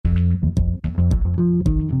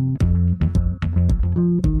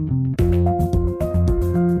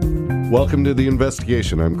Welcome to The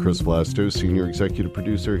Investigation. I'm Chris Vlasto, Senior Executive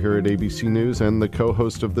Producer here at ABC News and the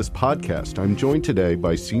co-host of this podcast. I'm joined today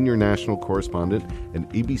by Senior National Correspondent and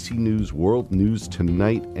ABC News World News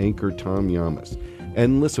Tonight anchor Tom Llamas.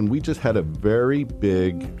 And listen, we just had a very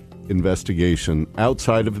big investigation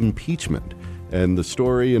outside of impeachment. And the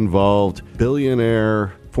story involved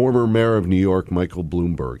billionaire, former mayor of New York, Michael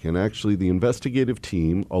Bloomberg. And actually the investigative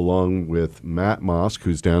team, along with Matt Mosk,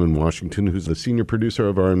 who's down in Washington, who's the senior producer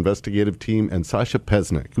of our investigative team, and Sasha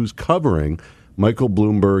Pesnick, who's covering Michael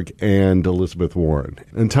Bloomberg and Elizabeth Warren.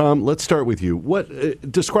 And Tom, let's start with you.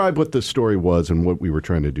 Describe what the story was and what we were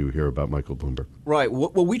trying to do here about Michael Bloomberg. Right.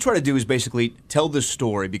 What we try to do is basically tell the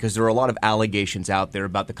story because there are a lot of allegations out there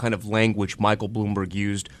about the kind of language Michael Bloomberg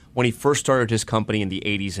used when he first started his company in the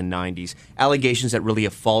 80s and 90s. Allegations that really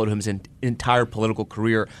have followed him his entire political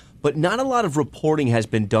career. But not a lot of reporting has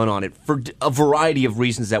been done on it for a variety of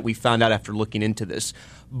reasons that we found out after looking into this.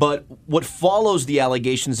 But what follows the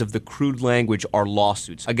allegations of the crude language are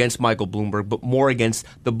lawsuits against Michael Bloomberg, but more against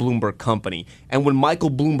the Bloomberg company. And when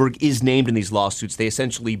Michael Bloomberg is named in these lawsuits, they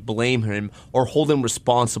essentially blame him or hold him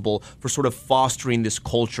responsible for sort of fostering this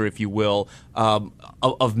culture, if you will,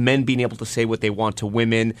 of men being able to say what they want to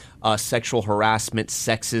women, sexual harassment,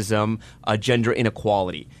 sexism, gender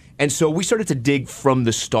inequality. And so we started to dig from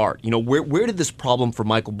the start. You know, where did this problem for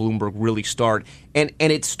Michael Bloomberg really start? And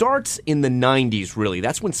it starts in the 90s, really.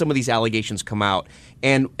 That's when some of these allegations come out.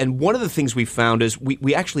 And one of the things we found is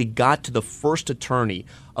we actually got to the first attorney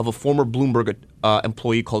of a former Bloomberg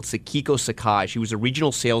employee called Sakiko Sakai. She was a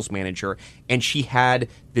regional sales manager, and she had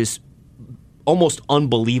this almost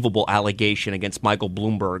unbelievable allegation against Michael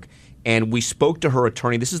Bloomberg. And we spoke to her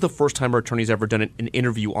attorney. This is the first time her attorney's ever done an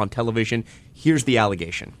interview on television. Here's the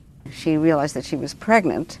allegation. She realized that she was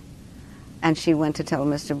pregnant, and she went to tell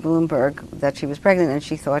Mr. Bloomberg that she was pregnant, and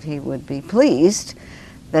she thought he would be pleased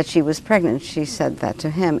that she was pregnant. She said that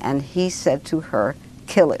to him, and he said to her,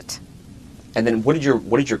 "Kill it." And then what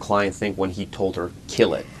did your client think when he told her,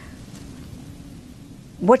 "Kill it"?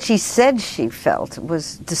 What she said she felt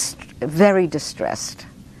was very distressed,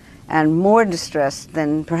 and more distressed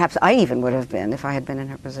than perhaps I even would have been if I had been in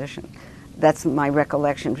her position. That's my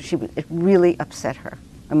recollection. It really upset her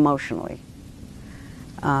emotionally,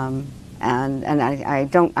 and I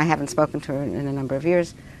haven't spoken to her in a number of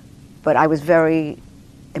years, but I was very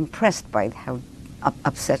impressed by how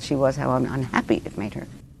upset she was, how unhappy it made her.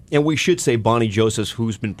 And we should say Bonnie Josephs,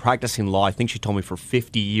 who's been practicing law, I think she told me for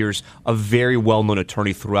 50 years, a very well-known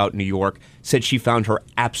attorney throughout New York, said she found her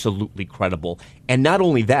absolutely credible. And not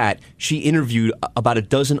only that, she interviewed about a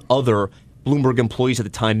dozen other Bloomberg employees at the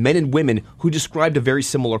time, men and women, who described a very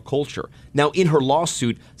similar culture. Now, in her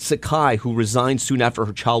lawsuit, Sakai, who resigned soon after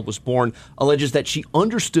her child was born, alleges that she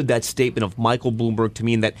understood that statement of Michael Bloomberg to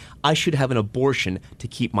mean that I should have an abortion to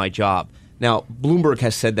keep my job. Now, Bloomberg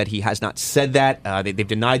has said that he has not said that. They've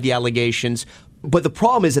denied the allegations. But the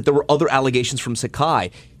problem is that there were other allegations from Sakai.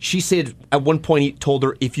 She said at one point he told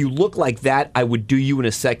her, "If you look like that, I would do you in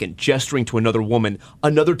a second," gesturing to another woman.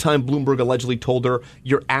 Another time, Bloomberg allegedly told her,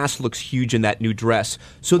 "Your ass looks huge in that new dress."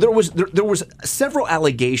 So there was several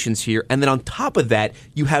allegations here. And then on top of that,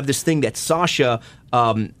 you have this thing that Sasha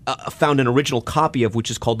found an original copy of, which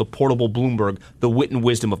is called The Portable Bloomberg, The Wit and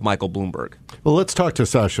Wisdom of Michael Bloomberg. Well, let's talk to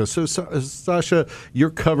Sasha. So, Sasha, you're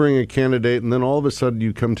covering a candidate, and then all of a sudden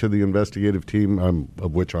you come to the investigative team,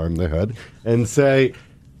 of which I'm the head, and say,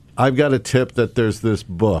 I've got a tip that there's this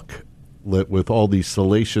book with all these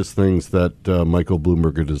salacious things that Michael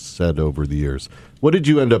Bloomberg has said over the years. What did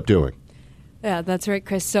you end up doing? Yeah, that's right,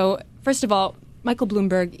 Chris. So, first of all, Michael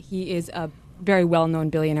Bloomberg, he is a very well-known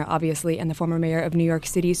billionaire, obviously, and the former mayor of New York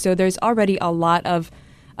City. So there's already a lot of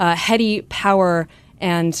heady power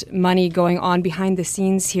and money going on behind the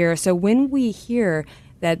scenes here. So when we hear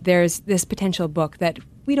that there's this potential book that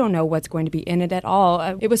we don't know what's going to be in it at all.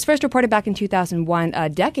 It was first reported back in 2001, a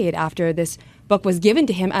decade after this book was given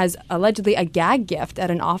to him as allegedly a gag gift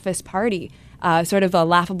at an office party, sort of a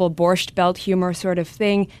laughable Borscht Belt humor sort of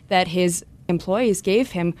thing that his employees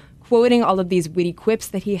gave him, quoting all of these witty quips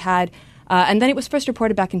that he had. And then it was first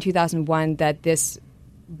reported back in 2001 that this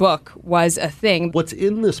book was a thing. What's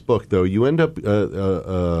in this book, though, you end up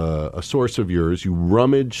a source of yours. You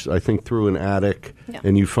rummage, I think, through an attic,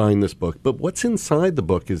 and you find this book. But what's inside the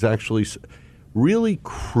book is actually really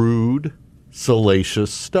crude,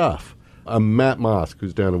 salacious stuff. Matt Mosk,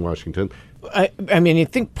 who's down in Washington. I mean, I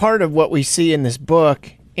think part of what we see in this book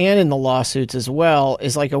and in the lawsuits as well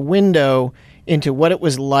is like a window into what it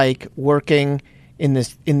was like working in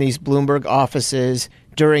these Bloomberg offices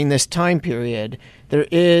during this time period. There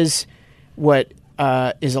is what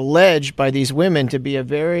is alleged by these women to be a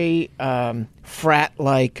very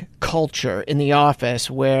frat-like culture in the office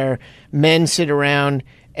where men sit around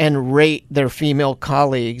and rate their female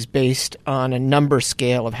colleagues based on a number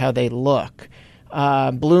scale of how they look.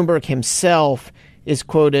 Bloomberg himself is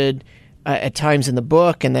quoted at times in the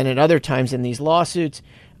book and then at other times in these lawsuits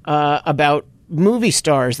about movie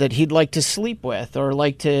stars that he'd like to sleep with or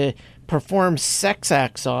like to perform sex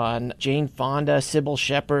acts on, Jane Fonda, Sybil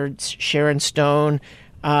Shepherd, Sharon Stone,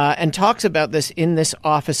 and talks about this in this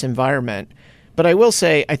office environment. But I will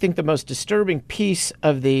say, I think the most disturbing piece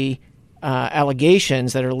of the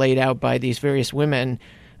allegations that are laid out by these various women,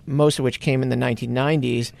 most of which came in the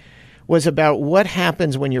 1990s, was about what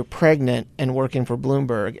happens when you're pregnant and working for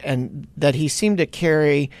Bloomberg, and that he seemed to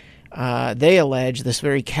carry, they allege, this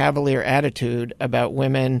very cavalier attitude about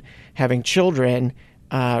women having children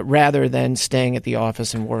rather than staying at the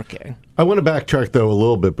office and working. I want to backtrack, though, a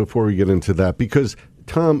little bit before we get into that, because,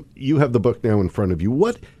 Tom, you have the book now in front of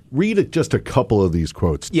you. Read just a couple of these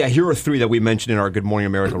quotes. Yeah, here are three that we mentioned in our Good Morning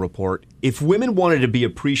America report. If women wanted to be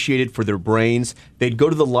appreciated for their brains, they'd go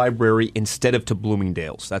to the library instead of to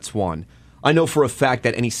Bloomingdale's. That's one. I know for a fact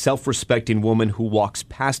that any self-respecting woman who walks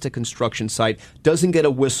past a construction site, doesn't get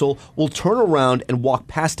a whistle, will turn around and walk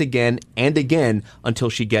past again and again until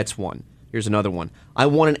she gets one. Here's another one. I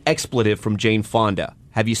want an expletive from Jane Fonda.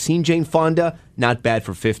 Have you seen Jane Fonda? Not bad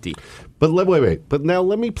for 50. But wait. But now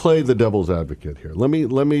let me play the devil's advocate here. Let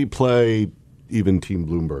me play even Team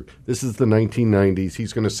Bloomberg. This is the 1990s.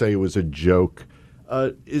 He's going to say it was a joke.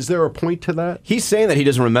 Is there a point to that? He's saying that he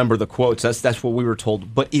doesn't remember the quotes. That's what we were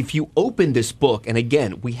told. But if you open this book, and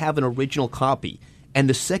again, we have an original copy, and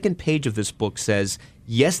the second page of this book says,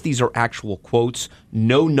 yes, these are actual quotes.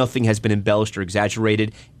 No, nothing has been embellished or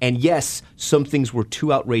exaggerated. And yes, some things were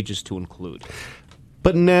too outrageous to include.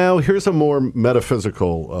 But now here's a more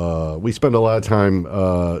metaphysical. We spend a lot of time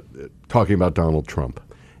talking about Donald Trump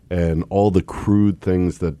and all the crude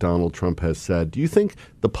things that Donald Trump has said. Do you think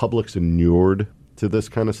the public's inured to this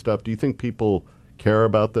kind of stuff? Do you think people care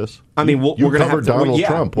about this? I mean, we're going to have Donald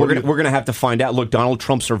Trump. We're going to have to find out. Look, Donald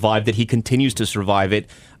Trump survived it. He continues to survive it,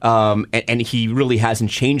 and he really hasn't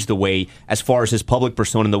changed the way, as far as his public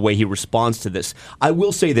persona and the way he responds to this. I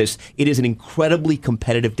will say this: it is an incredibly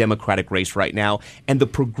competitive Democratic race right now, and the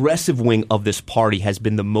progressive wing of this party has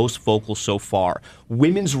been the most vocal so far.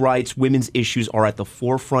 Women's rights, women's issues are at the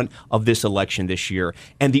forefront of this election this year,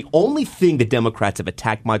 and the only thing the Democrats have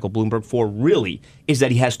attacked Michael Bloomberg for really is that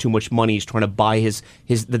he has too much money. He's trying to buy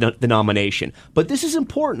the nomination. But this is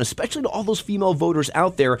important, especially to all those female voters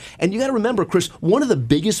out there. And you got to remember, Chris, one of the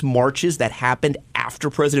biggest marches that happened after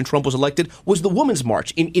President Trump was elected was the Women's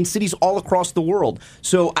March in cities all across the world.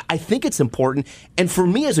 So I think it's important. And for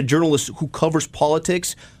me, as a journalist who covers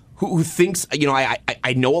politics, who thinks,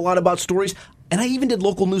 I know a lot about stories, and I even did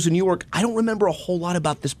local news in New York. I don't remember a whole lot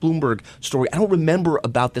about this Bloomberg story. I don't remember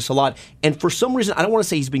about this a lot. And for some reason, I don't want to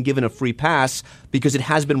say he's been given a free pass because it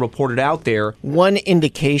has been reported out there. One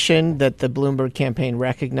indication that the Bloomberg campaign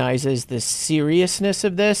recognizes the seriousness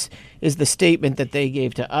of this is the statement that they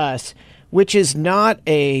gave to us, which is not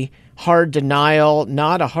a hard denial,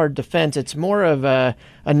 not a hard defense. It's more of a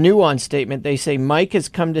nuanced statement. They say Mike has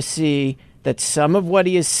come to see that some of what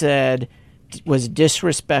he has said was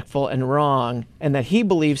disrespectful and wrong, and that he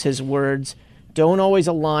believes his words don't always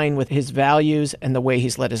align with his values and the way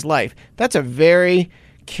he's led his life. That's a very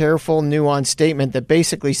careful, nuanced statement that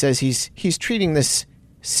basically says he's treating this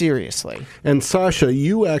seriously. And Sasha,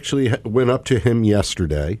 you actually went up to him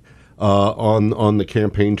yesterday on the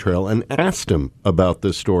campaign trail and asked him about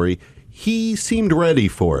this story. He seemed ready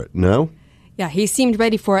for it, no? Yeah, he seemed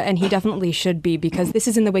ready for it, and he definitely should be, because this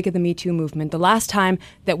is in the wake of the Me Too movement. The last time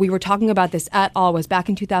that we were talking about this at all was back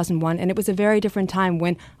in 2001, and it was a very different time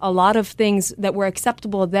when a lot of things that were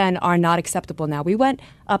acceptable then are not acceptable now. We went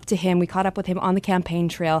up to him, we caught up with him on the campaign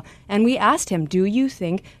trail, and we asked him, do you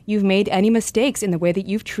think you've made any mistakes in the way that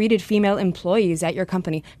you've treated female employees at your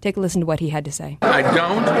company? Take a listen to what he had to say. I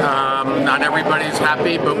don't. Not everybody's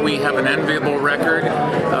happy, but we have an enviable record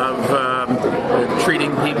of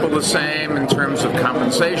treating people the same in terms of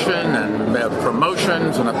compensation and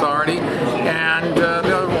promotions and authority. And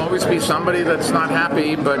there'll always be somebody that's not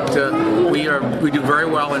happy, but we do very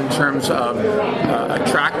well in terms of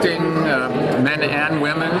attracting men and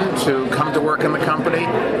women to come to work in the company.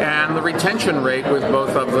 And the retention rate with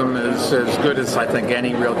both of them is as good as I think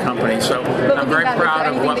any real company. So I'm very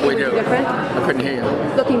proud of what we do. I couldn't hear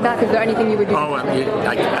you. Looking back, is there anything you would do?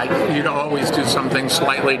 You'd always do something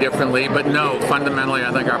slightly differently, but no, fundamentally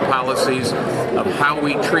I think our policies of how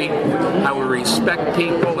we treat, how we respect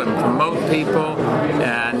people and promote people,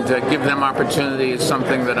 and give them opportunity is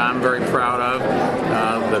something that I'm very proud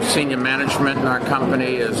of. The senior management in our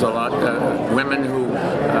company is a lot women who,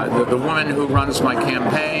 the woman who runs my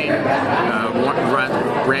campaign,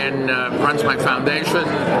 runs my foundation,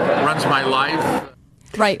 runs my life.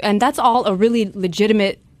 Right, and that's all a really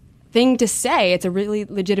legitimate thing to say. It's a really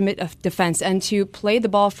legitimate defense. And to play the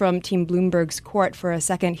ball from Team Bloomberg's court for a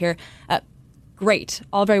second here, great,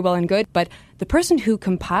 all very well and good, but the person who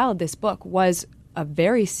compiled this book was a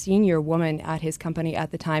very senior woman at his company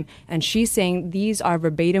at the time, and she's saying these are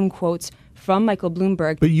verbatim quotes from Michael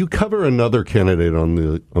Bloomberg. But you cover another candidate on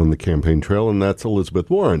the campaign trail, and that's Elizabeth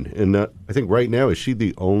Warren. And I think right now, is she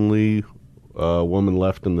the only woman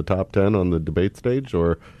left in the top 10 on the debate stage?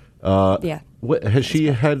 Or yeah,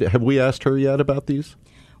 have we asked her yet about these?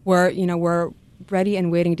 We're ready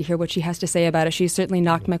and waiting to hear what she has to say about it. She's certainly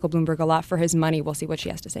knocked Michael Bloomberg a lot for his money. We'll see what she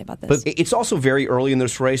has to say about this. But it's also very early in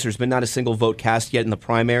this race. There's been not a single vote cast yet in the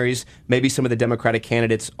primaries. Maybe some of the Democratic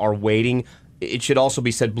candidates are waiting. It should also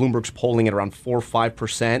be said Bloomberg's polling at around 4 or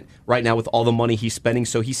 5% right now with all the money he's spending.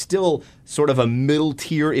 So he's still sort of a middle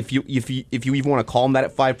tier, if you even want to call him that,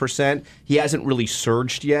 at 5%. He hasn't really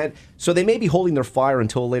surged yet. So they may be holding their fire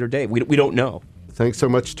until a later date. We don't know. Thanks so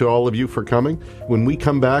much to all of you for coming. When we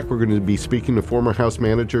come back, we're going to be speaking to former House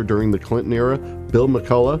manager during the Clinton era, Bill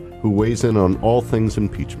McCullough, who weighs in on all things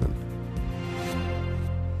impeachment.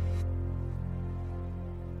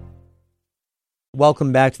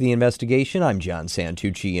 Welcome back to The Investigation. I'm John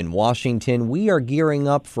Santucci in Washington. We are gearing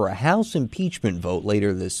up for a House impeachment vote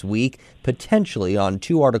later this week, potentially on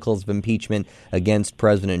 2 articles of impeachment against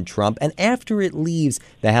President Trump. And after it leaves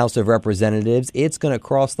the House of Representatives, it's going to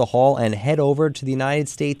cross the hall and head over to the United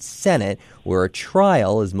States Senate, where a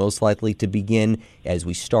trial is most likely to begin as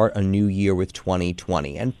we start a new year with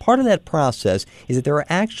 2020. And part of that process is that there are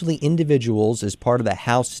actually individuals as part of the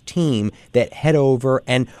House team that head over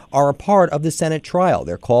and are a part of the Senate trial.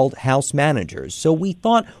 They're called House managers. So we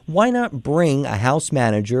thought, why not bring a House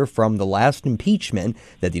manager from the last impeachment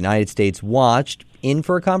that the United States watched in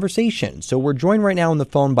for a conversation. So we're joined right now on the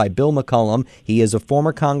phone by Bill McCollum. He is a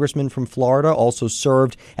former congressman from Florida, also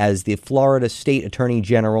served as the Florida State Attorney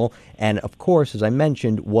General, and of course, as I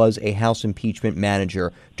mentioned, was a House impeachment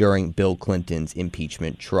manager during Bill Clinton's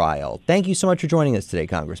impeachment trial. Thank you so much for joining us today,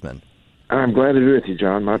 Congressman. I'm glad to be with you,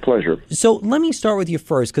 John. My pleasure. So let me start with you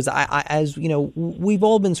first, because as you know, we've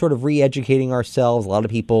all been sort of re-educating ourselves. A lot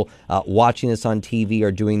of people watching this on TV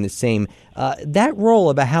are doing the same. That role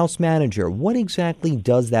of a House manager, what exactly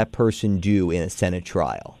does that person do in a Senate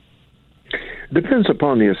trial? Depends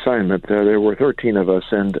upon the assignment. There were 13 of us,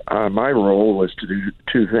 and my role was to do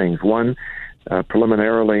 2 things. One,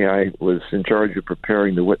 preliminarily, I was in charge of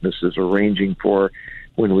preparing the witnesses, arranging for,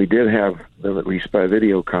 when we did have, at least by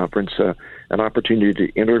video conference, an opportunity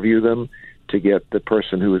to interview them, to get the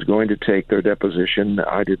person who was going to take their deposition.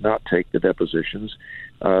 I did not take the depositions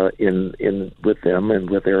in with them and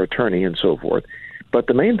with their attorney and so forth. But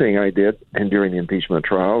the main thing I did, and during the impeachment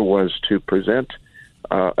trial, was to present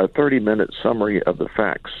a 30-minute summary of the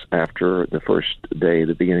facts after the first day,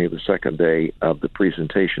 the beginning of the second day of the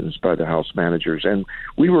presentations by the House managers. And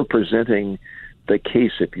we were presenting the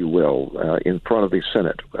case, if you will, in front of the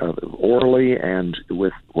Senate, orally and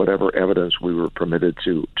with whatever evidence we were permitted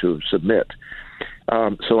to submit.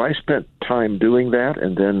 So I spent time doing that,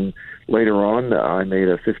 and then later on I made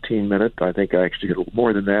a 15-minute, I think I actually did a little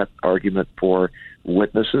more than that, argument for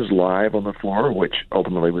witnesses live on the floor, which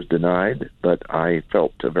ultimately was denied, but I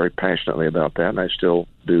felt very passionately about that, and I still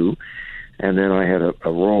do. And then I had a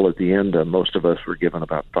role at the end. Most of us were given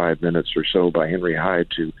about 5 minutes or so by Henry Hyde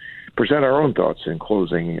to present our own thoughts in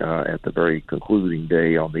closing at the very concluding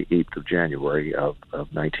day on the 8th of January of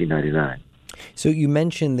 1999. So you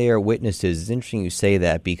mentioned there witnesses. It's interesting you say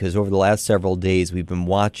that, because over the last several days we've been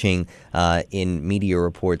watching in media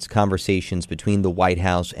reports conversations between the White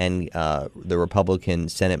House and the Republican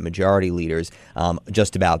Senate majority leaders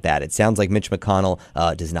just about that. It sounds like Mitch McConnell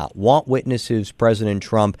does not want witnesses. President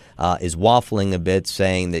Trump is waffling a bit,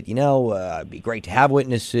 saying that, it'd be great to have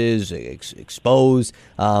witnesses, expose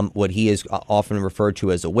what he is often referred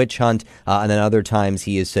to as a witch hunt. And then other times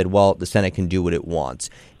he has said, well, the Senate can do what it wants.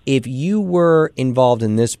 If you were involved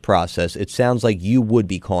in this process, it sounds like you would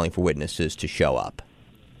be calling for witnesses to show up.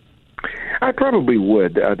 I probably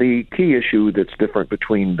would. The key issue that's different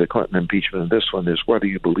between the Clinton impeachment and this one is whether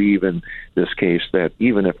you believe in this case that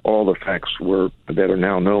even if all the facts that are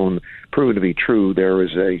now known proven to be true, there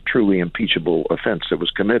is a truly impeachable offense that was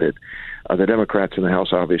committed. The Democrats in the House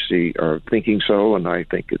obviously are thinking so, and I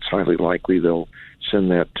think it's highly likely they'll send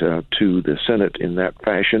that to the Senate in that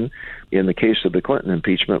fashion. In the case of the Clinton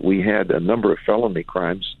impeachment, we had a number of felony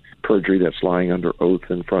crimes perjury, that's lying under oath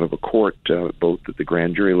in front of a court, both at the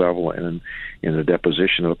grand jury level and in the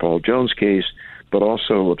deposition of the Paul Jones case, but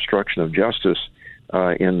also obstruction of justice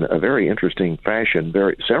in a very interesting fashion,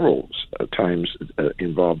 several times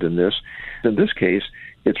involved in this. In this case,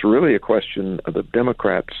 it's really a question of the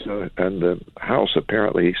Democrats and the House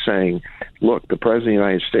apparently saying, look, the President of the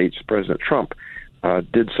United States, President Trump,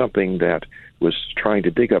 did something that was trying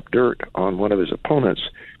to dig up dirt on one of his opponents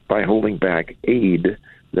by holding back aid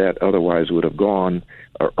that otherwise would have gone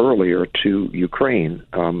earlier to Ukraine,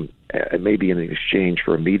 maybe in exchange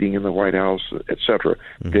for a meeting in the White House, et cetera.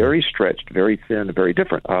 Mm-hmm. Very stretched, very thin, very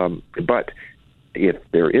different. But if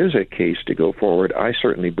there is a case to go forward, I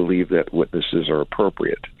certainly believe that witnesses are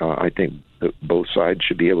appropriate. I think that both sides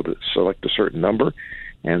should be able to select a certain number,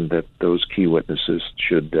 and that those key witnesses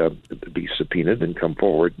should be subpoenaed and come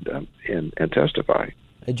forward and testify.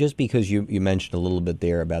 Just because you mentioned a little bit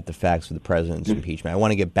there about the facts of the president's impeachment, I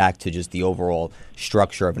want to get back to just the overall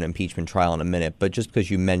structure of an impeachment trial in a minute. But just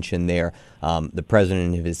because you mentioned there the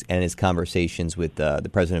president and his conversations with the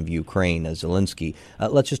president of Ukraine, Zelensky,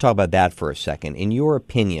 let's just talk about that for a second. In your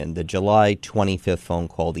opinion, the July 25th phone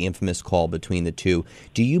call, the infamous call between the two,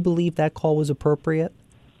 do you believe that call was appropriate?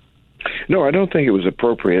 No, I don't think it was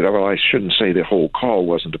appropriate. Well, I shouldn't say the whole call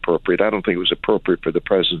wasn't appropriate. I don't think it was appropriate for the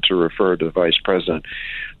president to refer to the vice president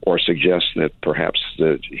or suggest that perhaps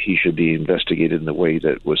that he should be investigated in the way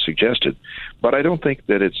that was suggested. But I don't think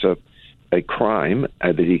that it's a crime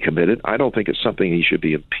that he committed. I don't think it's something he should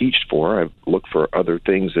be impeached for. I've looked for other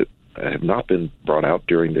things that have not been brought out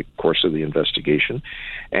during the course of the investigation.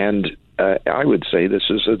 And I would say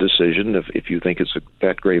this is a decision, if you think it's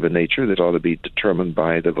that grave a nature, that ought to be determined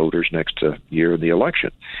by the voters next year in the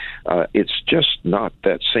election. It's just not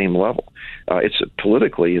that same level. It's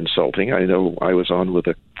politically insulting. I know I was on with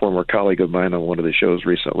a former colleague of mine on one of the shows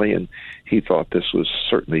recently, and he thought this was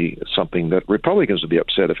certainly something that Republicans would be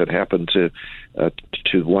upset if it happened to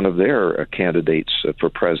one of their candidates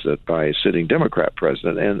for president by a sitting Democrat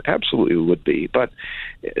president, and absolutely would be. But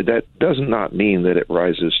that does not mean that it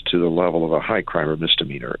rises to the level of a high crime or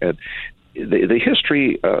misdemeanor. And the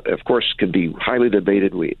history, of course, can be highly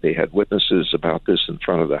debated. They had witnesses about this in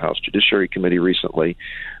front of the House Judiciary Committee recently.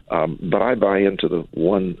 But I buy into the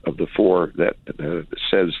one of the four that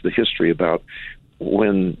says the history about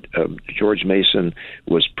when George Mason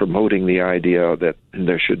was promoting the idea that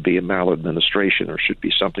there should be a maladministration or should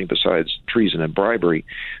be something besides treason and bribery,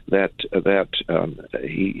 that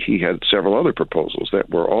he had several other proposals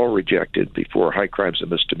that were all rejected before high crimes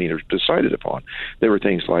and misdemeanors decided upon. There were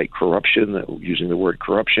things like corruption, using the word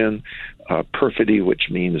corruption, perfidy,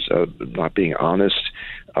 which means not being honest,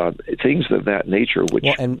 things of that nature, which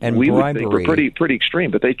and we bribery would think were pretty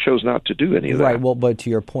extreme, but they chose not to do any of that. Right. Well, but to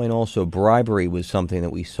your point also, bribery was something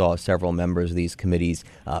that we saw several members of these committees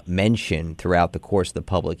mention throughout the course of the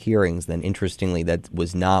public hearings. Then, interestingly, that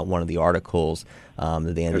was not one of the articles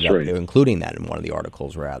that they ended up including that in one of the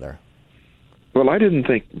articles, rather. Well, I didn't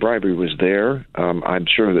think bribery was there. I'm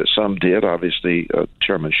sure that some did. Obviously,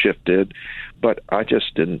 Chairman Schiff did. But I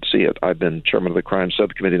just didn't see it. I've been chairman of the crime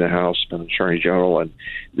subcommittee in the House, been attorney general, and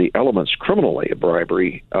the elements criminally of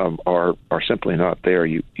bribery are simply not there.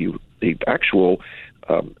 The actual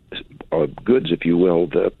goods, if you will,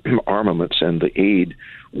 the armaments and the aid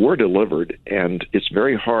were delivered, and it's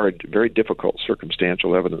very hard, very difficult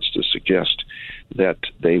circumstantial evidence to suggest that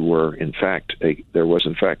they were, in fact, there was,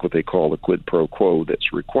 in fact, what they call a quid pro quo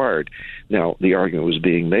that's required. Now, the argument was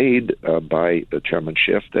being made by Chairman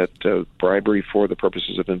Schiff that bribery for the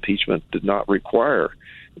purposes of impeachment did not require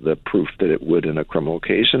the proof that it would in a criminal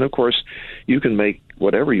case. And, of course, you can make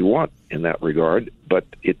whatever you want in that regard, but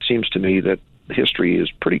it seems to me that history is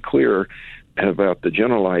pretty clear about the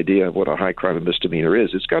general idea of what a high crime and misdemeanor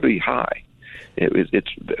is. It's got to be high. It's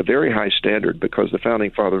a very high standard because the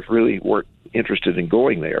Founding Fathers really weren't interested in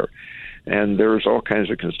going there. And there's all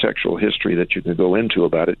kinds of contextual history that you can go into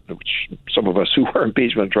about it, which some of us who were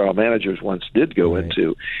impeachment trial managers once did go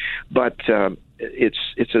into. But it's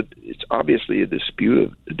obviously a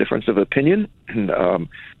dispute, a difference of opinion.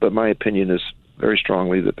 But my opinion is very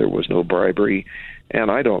strongly that there was no bribery. And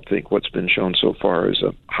I don't think what's been shown so far is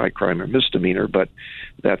a high crime or misdemeanor, but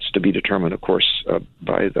that's to be determined, of course,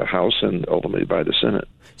 by the House and ultimately by the Senate.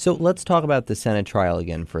 So let's talk about the Senate trial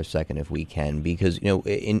again for a second, if we can, because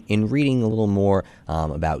in reading a little more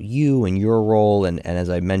about you and your role, and as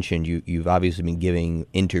I mentioned, you've obviously been giving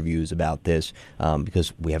interviews about this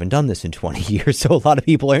because we haven't done this in 20 years, so a lot of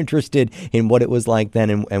people are interested in what it was like then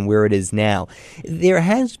and where it is now. There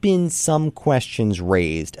has been some questions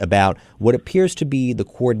raised about what appears to be be the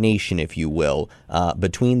coordination, if you will,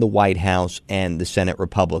 between the White House and the Senate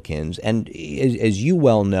Republicans? And as you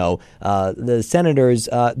well know, the senators,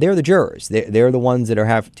 they're the jurors. They're the ones that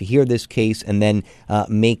have to hear this case and then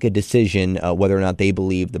make a decision whether or not they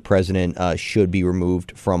believe the president should be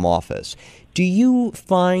removed from office. Do you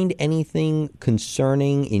find anything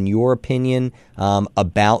concerning, in your opinion,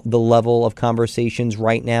 about the level of conversations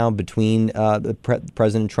right now between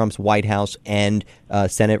President Trump's White House and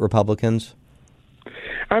Senate Republicans?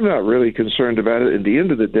 I'm not really concerned about it. At the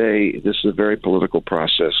end of the day, this is a very political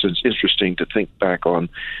process. It's interesting to think back on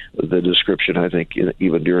the description, I think,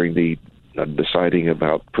 even during the deciding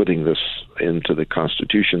about putting this into the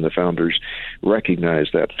Constitution, the founders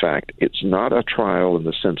recognized that fact. It's not a trial in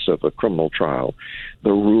the sense of a criminal trial.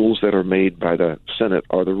 The rules that are made by the Senate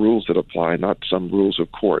are the rules that apply, not some rules of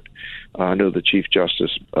court. I know the Chief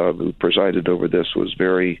Justice who presided over this was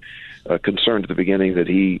very concerned at the beginning that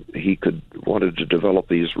he wanted to develop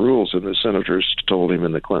these rules, and the senators told him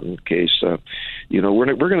in the Clinton case, we're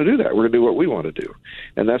going to do that. We're going to do what we want to do,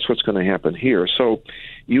 and that's what's going to happen here. So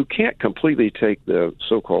you can't completely take the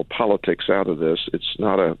so-called politics out of this. It's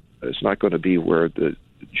not going to be where the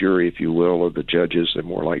jury, if you will, or the judges, and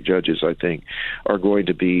more like judges, I think, are going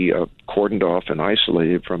to be cordoned off and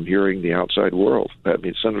isolated from hearing the outside world. That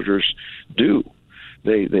means senators do.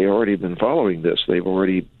 They already been following this. They've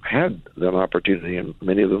already had an opportunity, and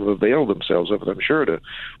many of them availed themselves of it, I'm sure, to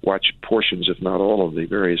watch portions, if not all, of the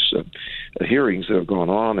various hearings that have gone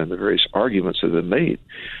on and the various arguments that have been made.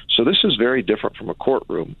 So this is very different from a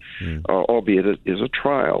courtroom, albeit it is a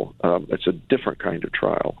trial. It's a different kind of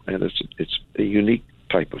trial, and it's a unique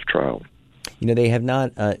type of trial. They have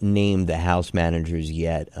not named the House managers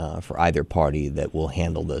yet for either party that will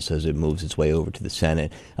handle this as it moves its way over to the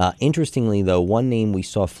Senate. Interestingly, though, one name we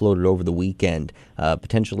saw floated over the weekend,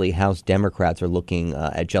 potentially House Democrats are looking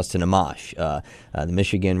at Justin Amash, the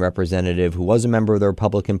Michigan representative who was a member of the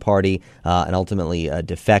Republican Party and ultimately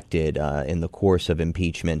defected in the course of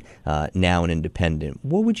impeachment, now an independent.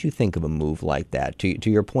 What would you think of a move like that? To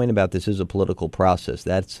your point about this is a political process,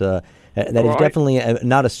 that is definitely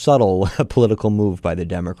not a subtle political move by the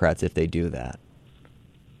Democrats if they do that.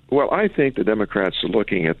 Well, I think the Democrats are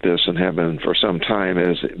looking at this and have been for some time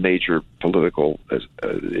as a major political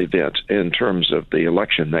event in terms of the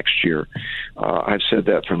election next year. I've said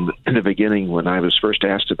that from the beginning when I was first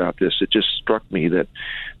asked about this. It just struck me that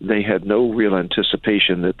they had no real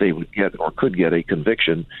anticipation that they would get or could get a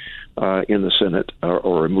conviction in the Senate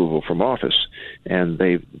or removal from office. And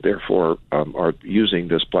they therefore are using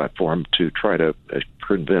this platform to try to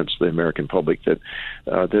convince the American public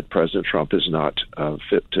that President Trump is not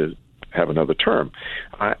fit to have another term.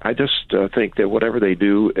 I just think that whatever they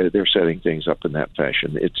do, they're setting things up in that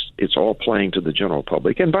fashion. It's all playing to the general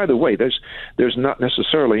public. And by the way, there's not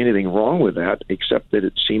necessarily anything wrong with that, except that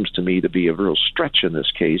it seems to me to be a real stretch in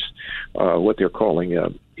this case, what they're calling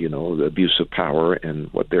the abuse of power,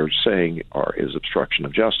 and what they're saying is obstruction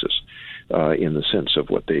of justice. In the sense of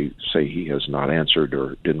what they say he has not answered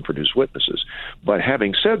or didn't produce witnesses. But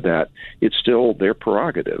having said that, it's still their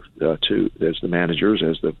prerogative as the managers,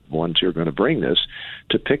 as the ones who are going to bring this,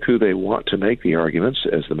 to pick who they want to make the arguments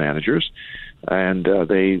as the managers, and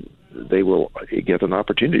they will get an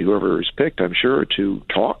opportunity, whoever is picked, I'm sure, to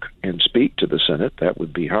talk and speak to the Senate. That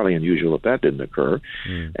would be highly unusual if that didn't occur.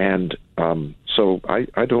 And so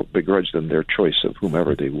I don't begrudge them their choice of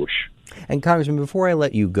whomever they wish. And Congressman, before I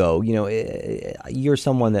let you go, you're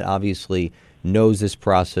someone that obviously knows this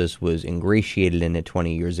process, was ingratiated in it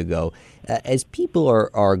 20 years ago. As people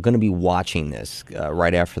are going to be watching this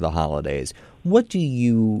right after the holidays, what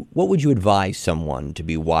would you advise someone to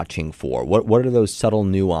be watching for? What are those subtle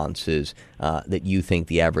nuances that you think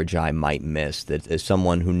the average eye might miss, that as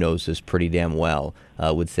someone who knows this pretty damn well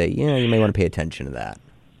would say, you may want to pay attention to that?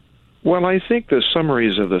 Well, I think the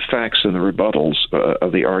summaries of the facts and the rebuttals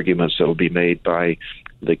of the arguments that will be made by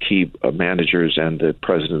the key managers and the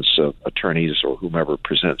president's attorneys or whomever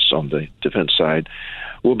presents on the defense side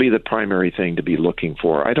will be the primary thing to be looking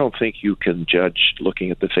for. I don't think you can judge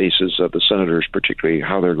looking at the faces of the senators, particularly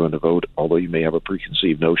how they're going to vote, although you may have a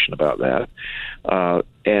preconceived notion about that.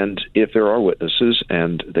 And if there are witnesses,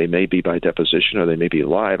 and they may be by deposition or they may be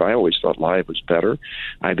live, I always thought live was better.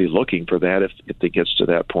 I'd be looking for that if it gets to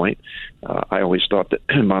that point. I always thought that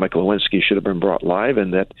Monica Lewinsky should have been brought live,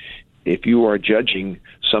 and that if you are judging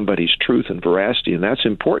somebody's truth and veracity, and that's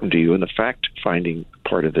important to you in the fact-finding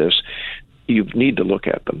part of this, you need to look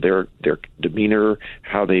at them. Their demeanor,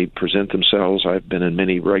 how they present themselves. I've been in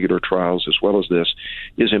many regular trials as well as this,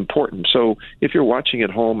 is important. So if you're watching at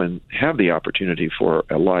home and have the opportunity for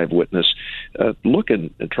a live witness, look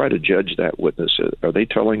and try to judge that witness. Are they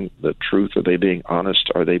telling the truth? Are they being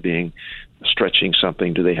honest? Are they being stretching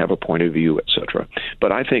something? Do they have a point of view, etc.?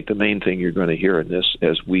 But I think the main thing you're going to hear in this,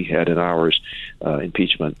 as we had in ours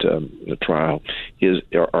impeachment trial,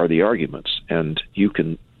 are the arguments, and you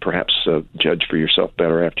can perhaps judge for yourself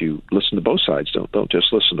better after you listen to both sides. Don't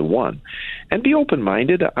just listen to one, and be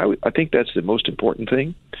open-minded. I think that's the most important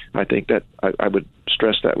thing. I think that I would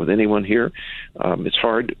stress that with anyone here. It's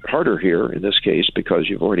harder here in this case because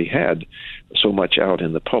you've already had so much out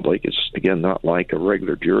in the public. It's, again, not like a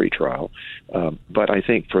regular jury trial. But I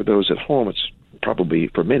think for those at home, it's probably,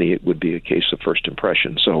 for many, it would be a case of first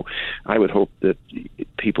impression. So I would hope that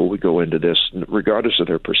people would go into this, regardless of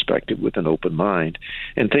their perspective, with an open mind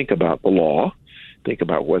and think about the law, think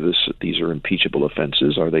about whether these are impeachable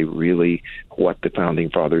offenses. Are they really what the Founding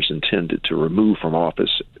Fathers intended to remove from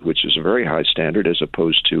office, which is a very high standard, as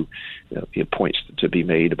opposed to points to be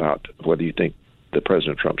made about whether you think that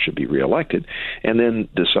President Trump should be reelected, and then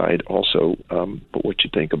decide also what you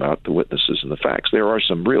think about the witnesses and the facts. There are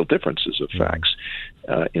some real differences of facts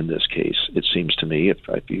in this case, it seems to me, if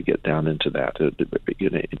you get down into that,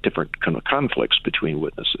 different kind of conflicts between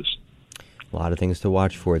witnesses. A lot of things to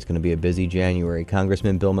watch for. It's going to be a busy January.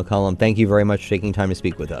 Congressman Bill McCollum, thank you very much for taking time to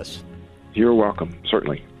speak with us. You're welcome,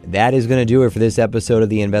 certainly. That is going to do it for this episode of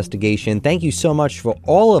The Investigation. Thank you so much for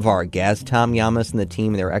all of our guests, Tom Llamas and the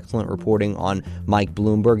team, and their excellent reporting on Mike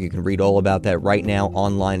Bloomberg. You can read all about that right now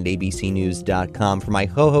online at abcnews.com. For my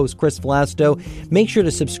co-host, Chris Vlasto, make sure to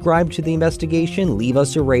subscribe to The Investigation, leave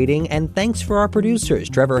us a rating, and thanks for our producers,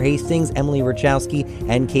 Trevor Hastings, Emily Rachowski,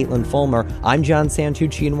 and Caitlin Fulmer. I'm John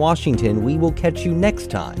Santucci in Washington. We will catch you next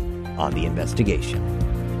time on The Investigation.